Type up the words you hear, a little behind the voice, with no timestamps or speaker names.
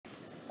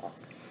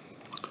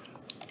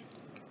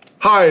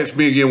Hi, it's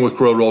me again with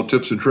Corel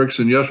Tips and Tricks,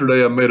 and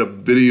yesterday I made a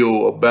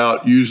video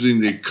about using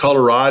the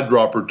color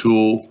eyedropper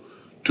tool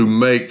to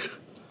make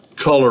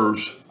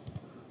colors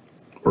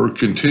or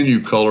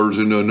continue colors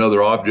into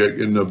another object,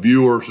 and the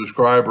viewer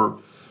subscriber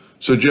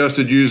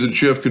suggested using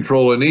Shift,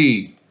 Control, and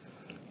E,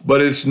 but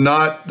it's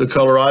not the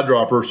color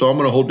eyedropper, so I'm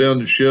going to hold down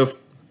the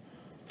Shift,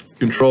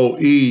 Control,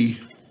 E,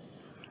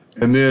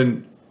 and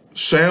then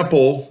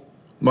sample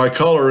my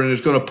color, and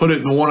it's going to put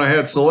it in the one I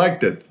had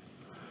selected.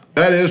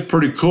 That is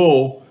pretty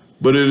cool.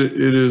 But it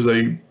is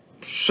a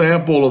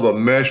sample of a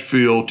mesh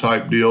fill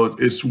type deal.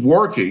 It's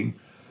working,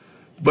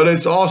 but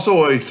it's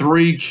also a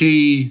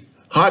 3-key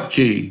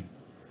hotkey.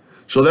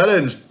 So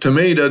that, to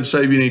me, doesn't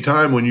save you any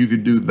time when you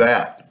could do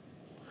that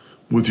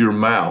with your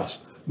mouse.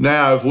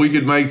 Now, if we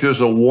could make this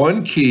a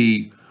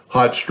 1-key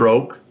hot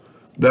stroke,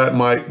 that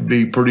might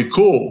be pretty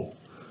cool.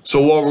 So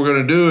what we're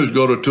going to do is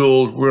go to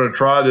Tools. We're going to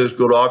try this,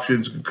 go to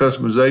Options and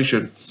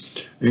Customization,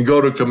 and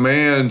go to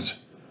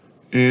Commands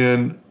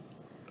and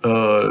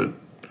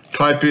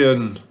type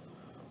in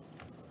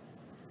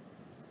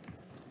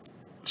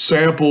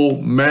sample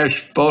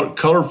mesh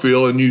color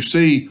fill, and you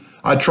see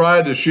I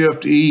tried to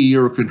Shift E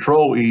or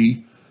Control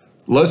E.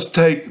 Let's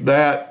take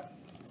that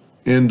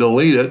and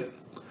delete it,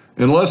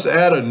 and let's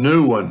add a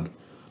new one.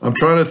 I'm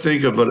trying to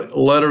think of a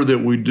letter that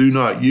we do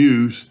not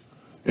use,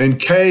 and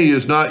K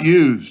is not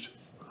used.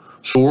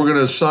 So we're going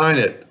to assign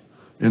it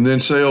and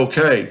then say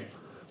OK.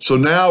 So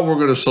now we're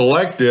going to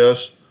select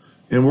this,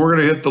 and we're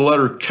going to hit the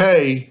letter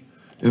K,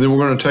 and then we're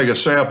going to take a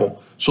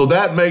sample. So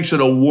that makes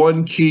it a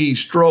 1-key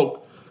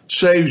stroke,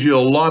 saves you a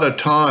lot of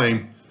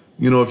time.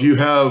 You know, if you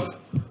have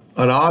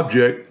an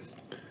object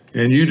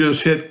and you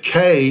just hit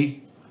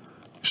K,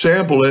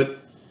 sample it,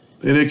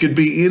 and it could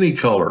be any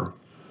color.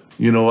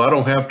 You know, I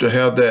don't have to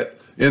have that.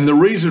 And the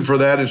reason for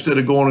that, instead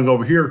of going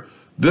over here,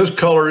 this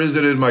color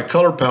isn't in my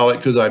color palette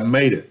because I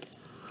made it.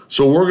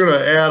 So we're going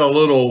to add a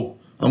little,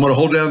 I'm going to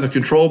hold down the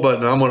control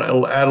button, I'm going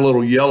to add a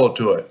little yellow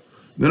to it.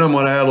 Then I'm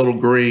going to add a little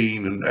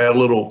green and add a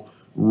little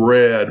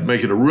red,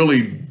 make it a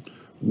really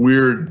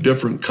weird,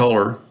 different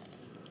color.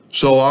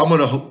 So I'm going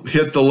to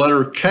hit the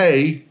letter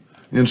K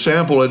and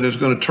sample it, and it's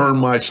going to turn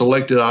my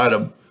selected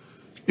item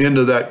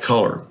into that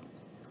color.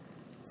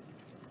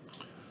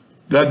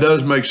 That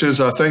does make sense,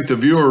 I think, the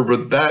viewer,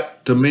 but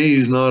that to me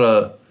is not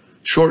a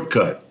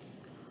shortcut.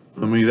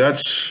 I mean,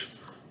 that's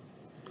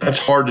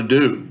hard to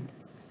do.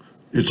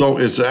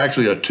 It's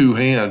actually a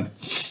two-hand,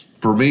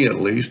 for me at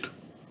least.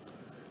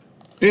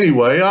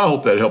 Anyway, I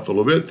hope that helped a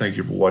little bit. Thank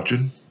you for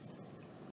watching.